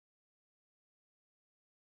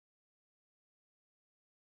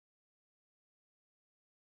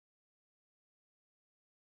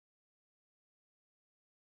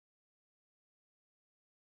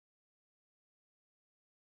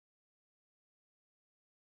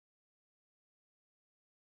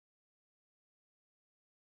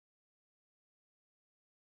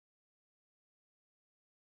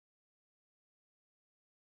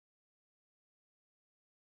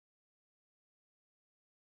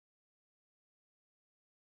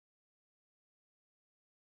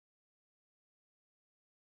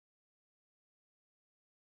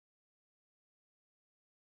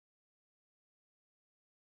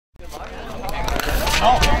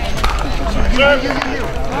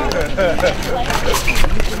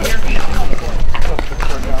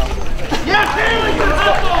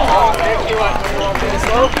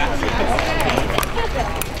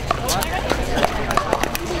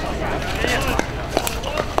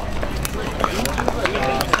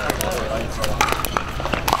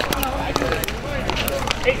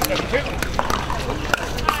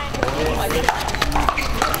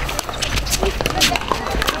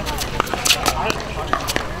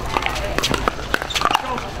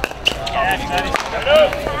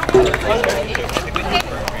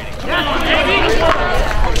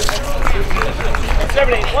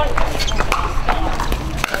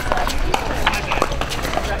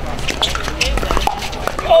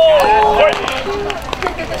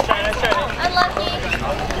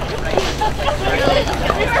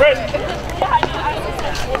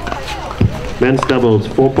Men's doubles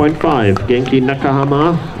 4.5, Genki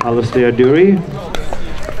Nakahama, Alastair Duri,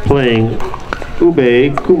 playing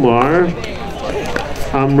Ube Kumar,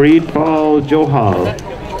 Amrit Paul Johal.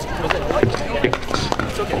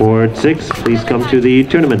 Court 6, please come to the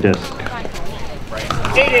tournament desk.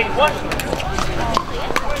 8-8-1.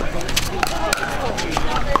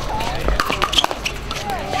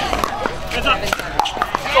 Good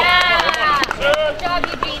job,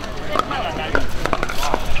 Eugene.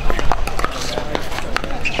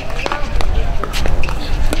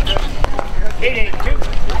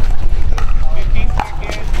 8-8-2. 15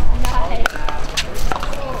 seconds. Yeah.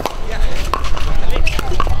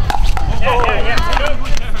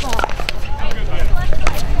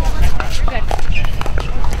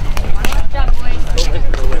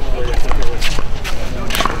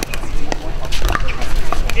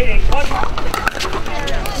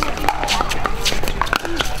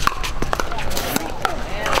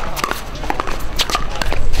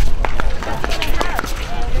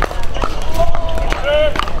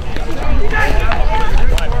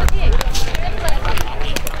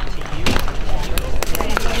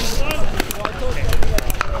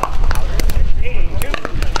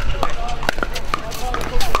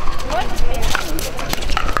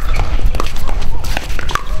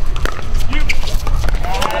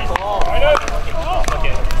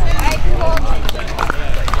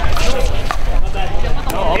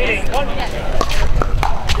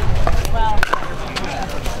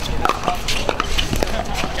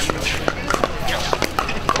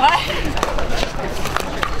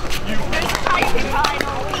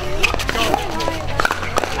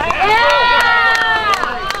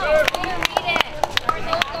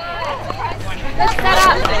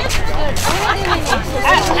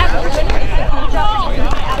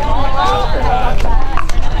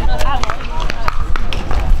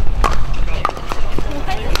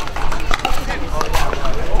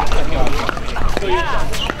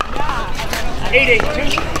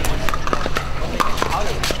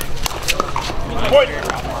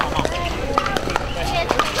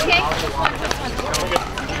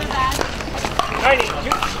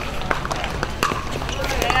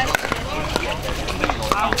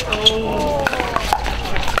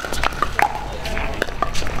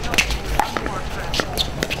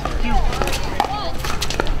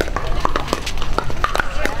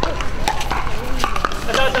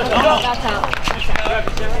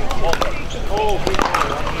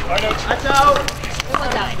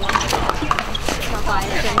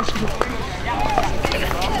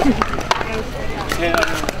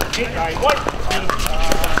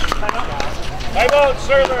 Timeout,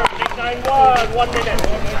 server, 8-9-1, 1 minute.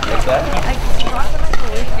 What's that?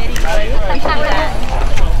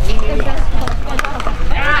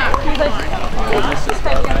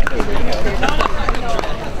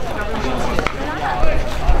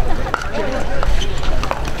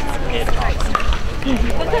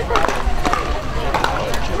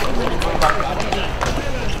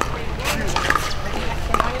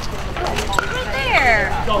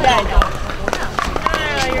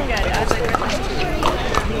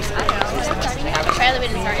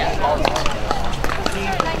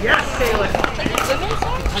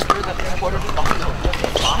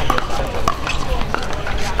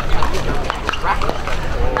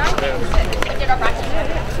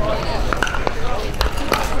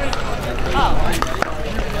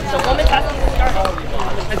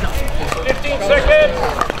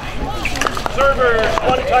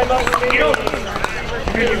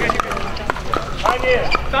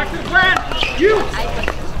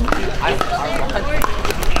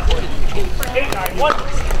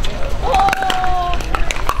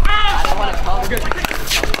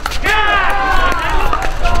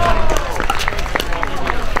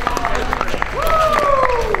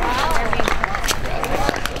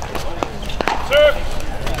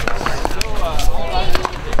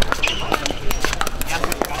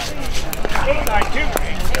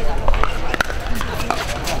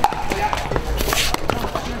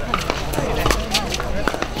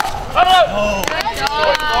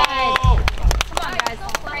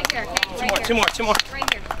 Two more.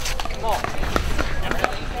 Right here.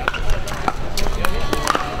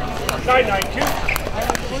 992.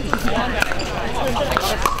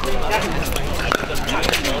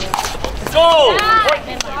 Go!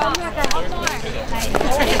 One more.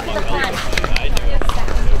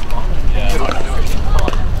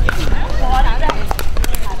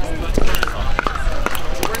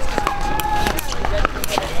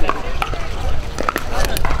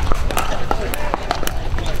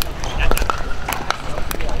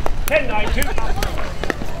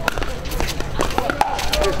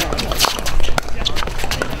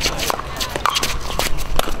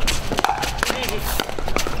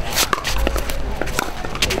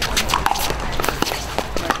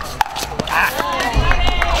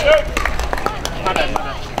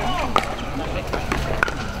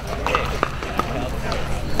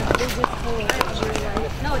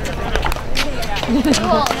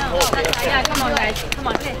 Cool. Yeah, come on, guys. Come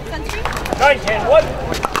on. 9, 10, 1.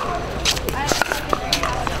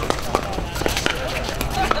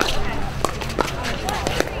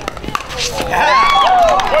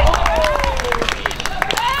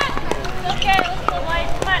 Okay, let's go, Mike.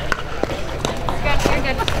 Come on. You're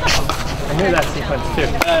good. I knew that sequence too.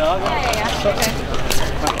 Yeah. You're good.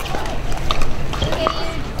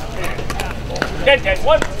 10, 10,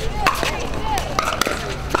 1.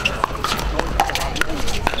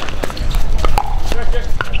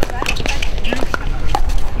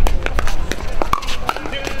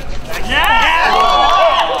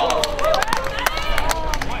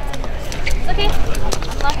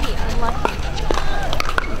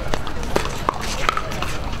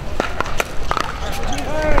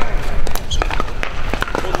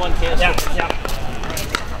 Yeah.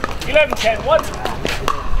 11, 10, 1.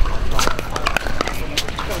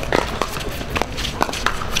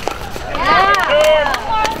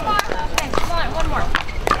 One more.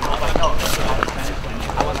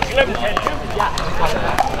 11, 10, 2.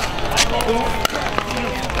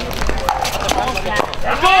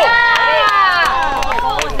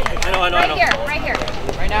 Right here.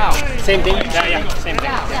 Right now. Same thing? Yeah, same thing.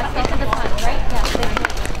 Yeah, go to the front, right? Yeah, same thing.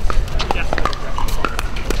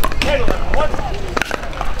 10, 11, 1.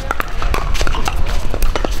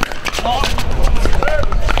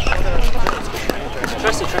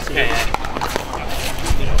 Trust it.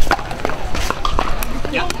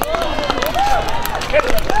 Yeah. 10,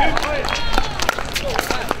 11, 2.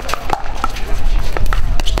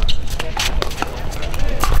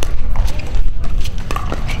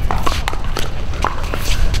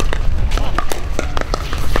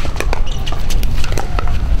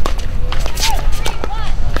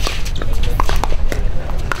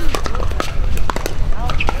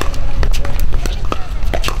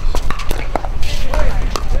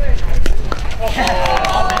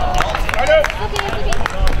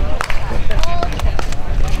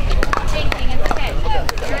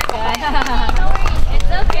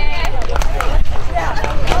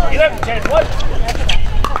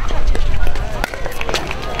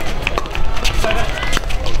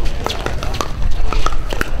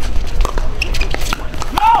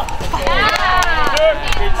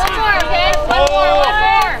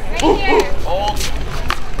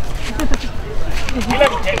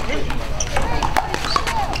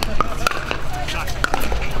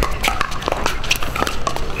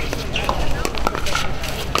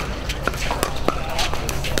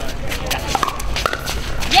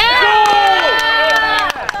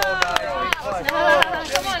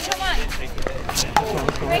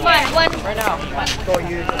 Right now. Go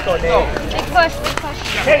you. Go Dave. Big push.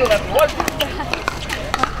 10, 11, 1.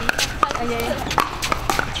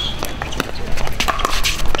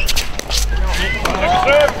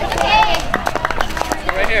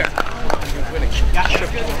 Right here. You're winning. Yeah, sure.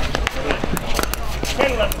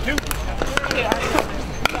 10, 11, 2.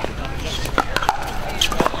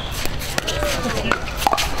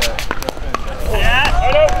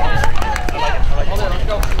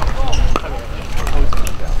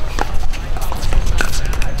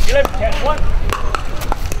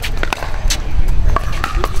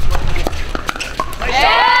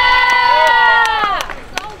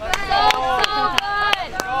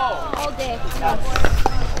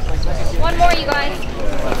 One more, you guys.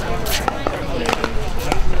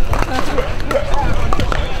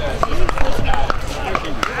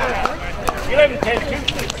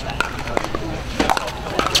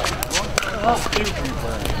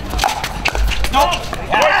 No!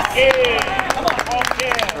 Yes! Come on!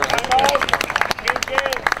 Okay.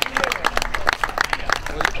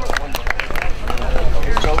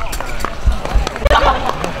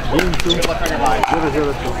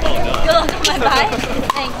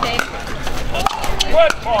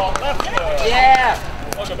 ball, left. Yeah!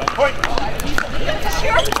 I'll go back. Point.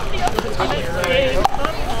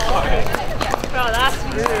 Bro, that's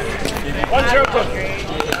 1-0 to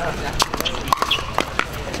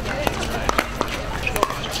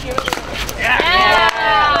yeah.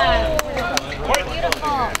 point.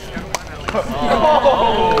 Beautiful.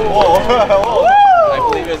 I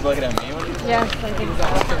believe he was looking at me. Yes, I think so.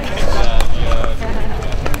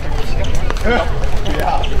 Yeah.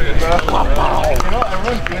 You know,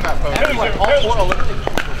 everyone's doing that pose. Like all 4 Olympic.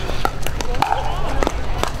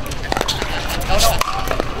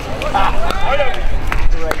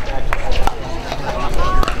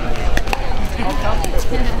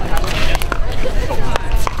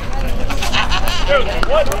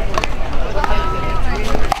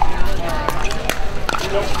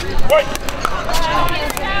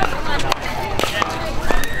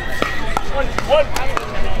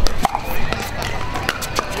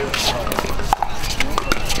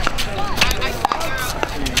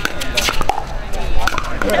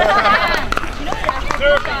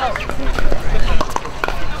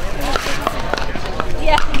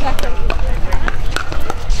 Yeah, exactly.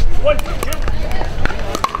 1, 2.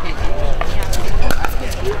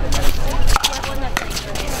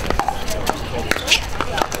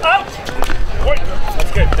 Out! Point.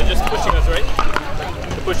 That's good. They're just pushing us, right?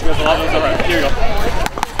 They're pushing us a lot. All right. Here you go.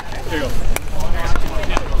 Here you go.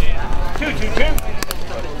 2, 2, 2.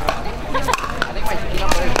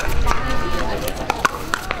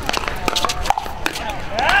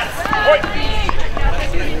 Point.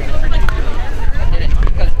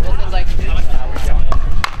 Because Wilson's like,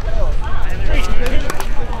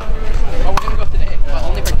 oh, we're gonna go today, but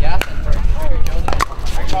only for gas and for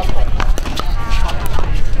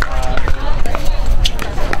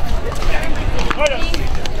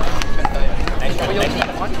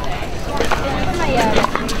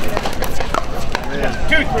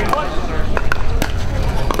Two, 3, 1.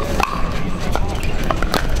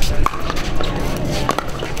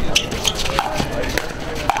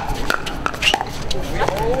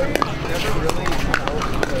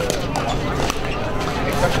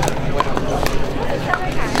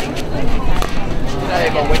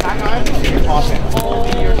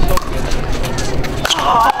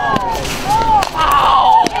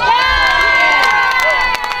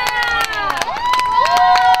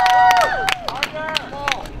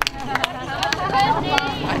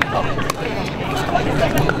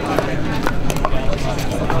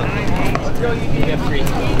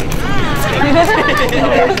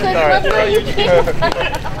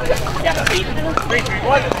 Yeah, 3, 3,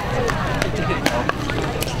 1.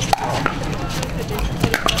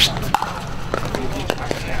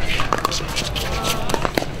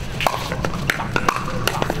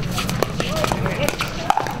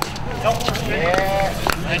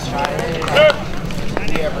 Nice try.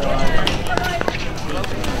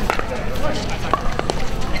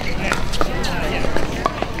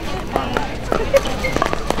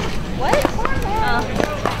 What?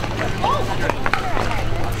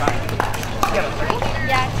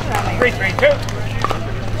 Yeah, it's around 3, 3, 2.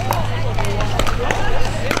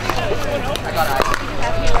 I got eyes.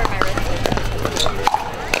 have me wear my wrist.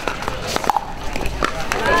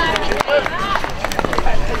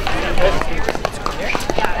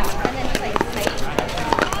 Yeah, and then it's like tight.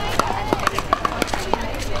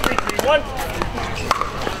 3, 3, 1.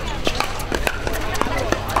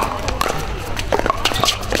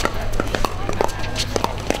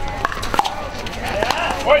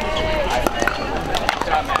 Point. Good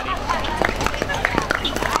job, Maddie.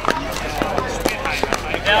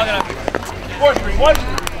 Now I'm gonna 4, 3, 1.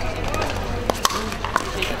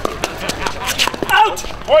 Out!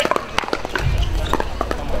 Point.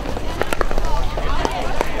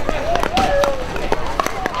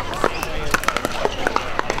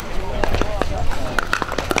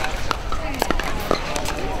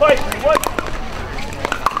 Five, 3, 1.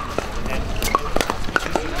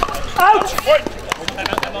 Out! Point.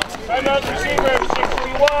 Time out, receiver,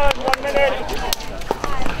 61, 1 minute.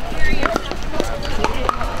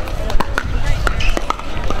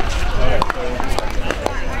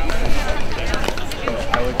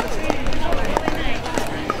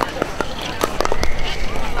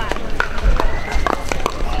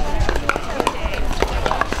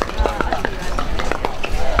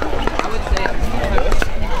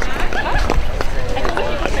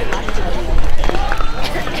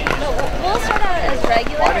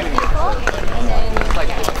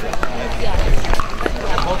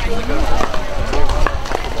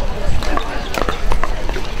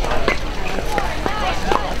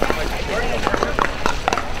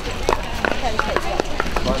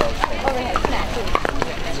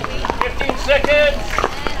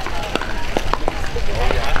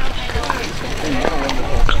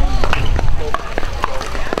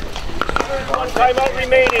 Timeout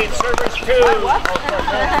remaining. Servers 2.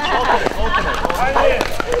 Time in.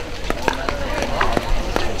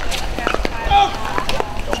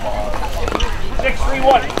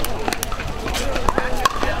 6-3-1.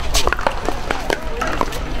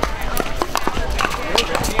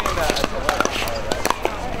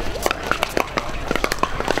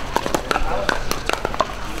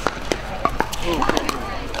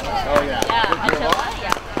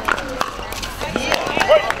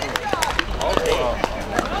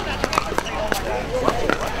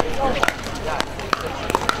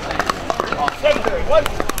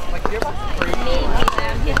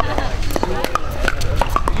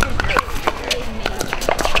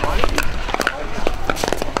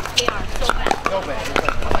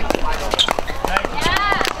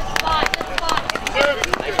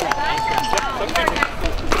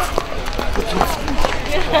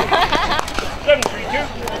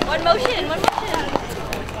 One motion, one motion.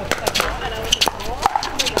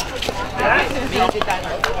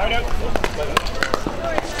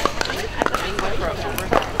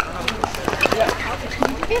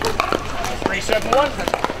 Three, 7-1.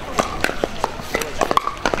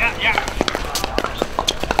 Yeah.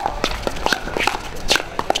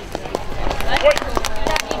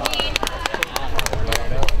 Eugene.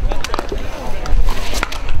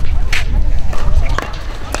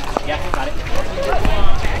 Yeah, got it.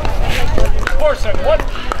 4-7-1.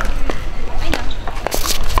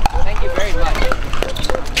 Thank you very much.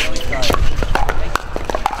 Really sorry.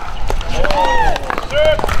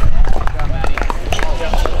 Serve. Good job, Maddie.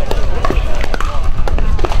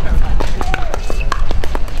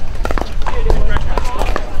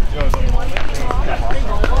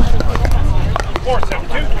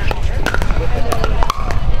 4-7-2.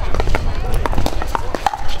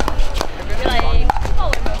 Like,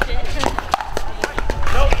 oh, shit.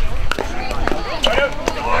 Nope. Right out.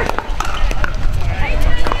 What?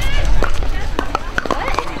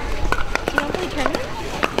 You don't play tournament?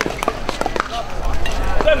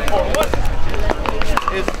 7-4-1.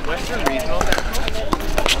 Is Western Regional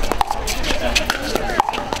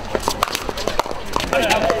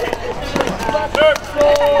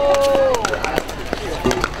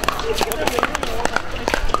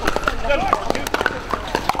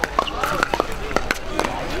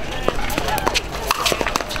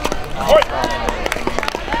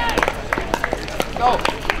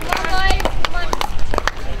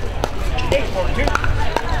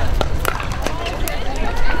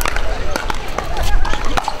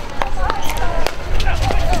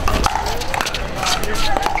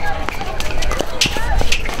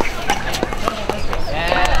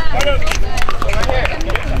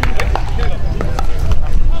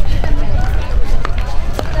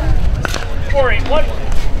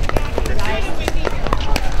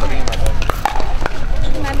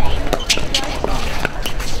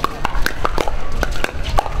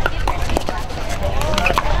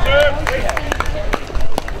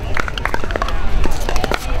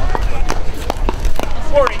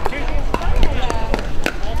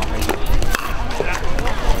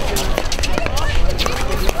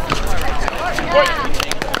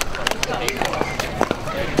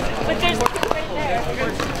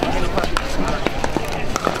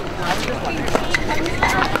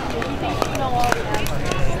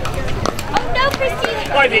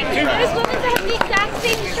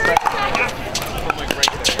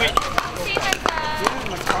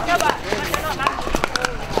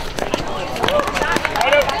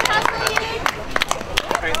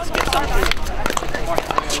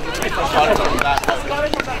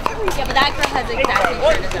Yeah, but that girl has exactly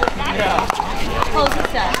what shirt as us. Yeah. Posey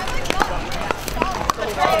stuff.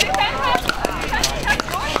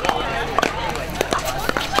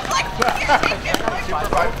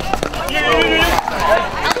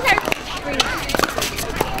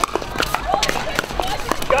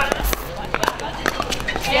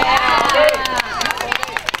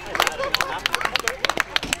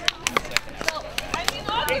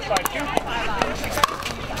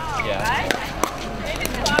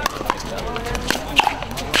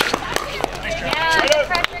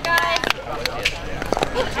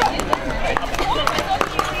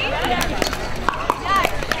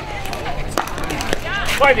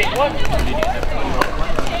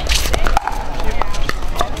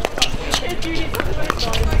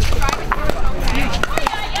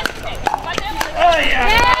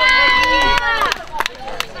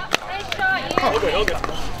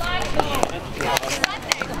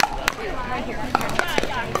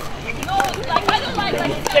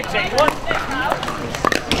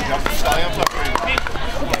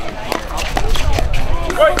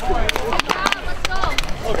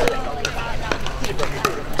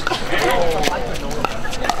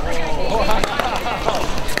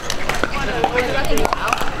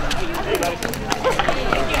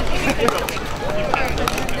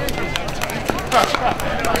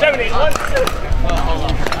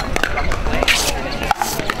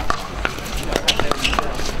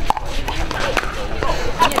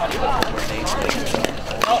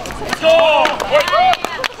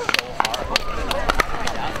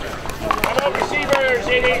 Receivers,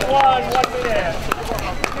 881, 1 minute.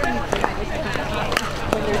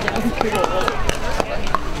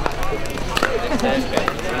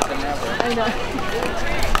 I know.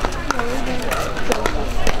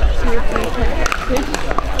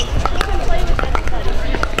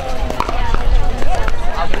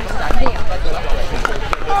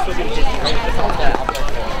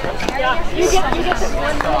 You get this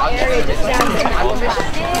one area just down there.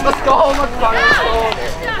 Let's go home, let's go.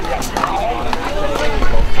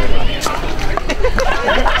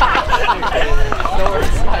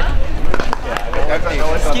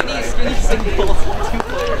 Skinny single. 2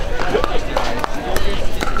 players.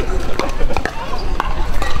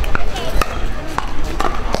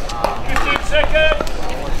 15 seconds.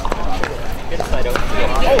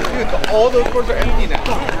 Oh, dude, all those boards are empty now.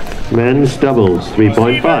 Men's doubles,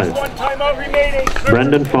 3.5. One timeout remaining.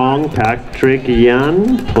 Brendan Fong, Patrick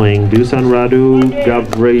Yan playing Dusan Radu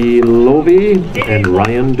Gavrilovi and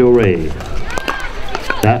Ryan Dore.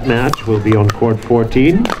 That match will be on court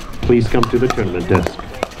 14. Please come to the tournament desk.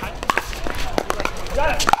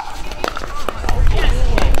 Got it.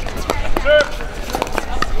 Serve.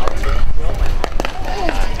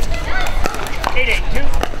 882.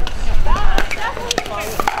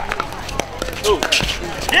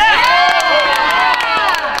 Yeah!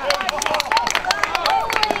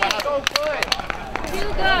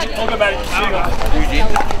 Hold about it. Eugene.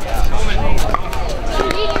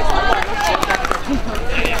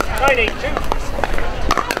 982.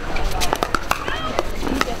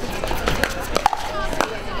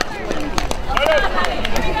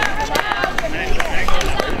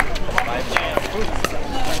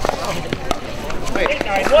 Wait,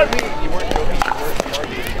 891. You weren't joking.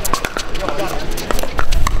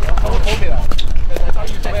 Someone told me that. I thought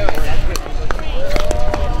you said that's true.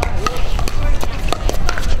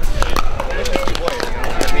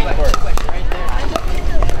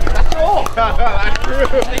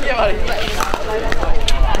 Think about it.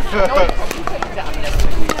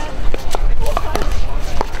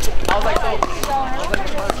 I was like,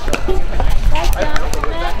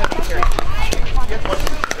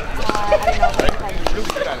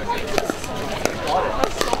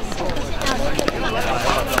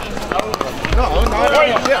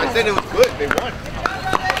 no, I said it was good. They won.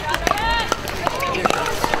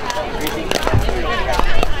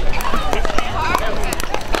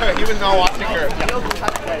 He was not watching her.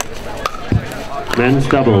 Men's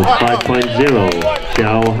doubles, 5.0.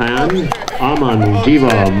 Xiao Han, Aman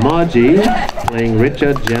Jiva Maji playing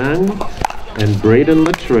Richard Jiang and Braden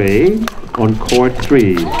Latre on court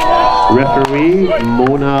 3. Referee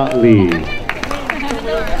Mona Lee. It's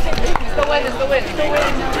the win, it's the win.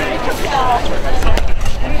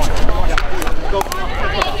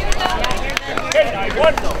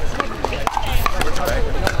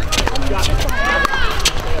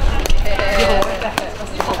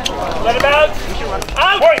 Let him out.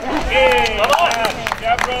 Out. Point. Yeah.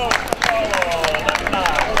 Jehovskiy. Oh, that's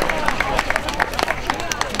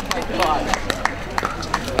nice.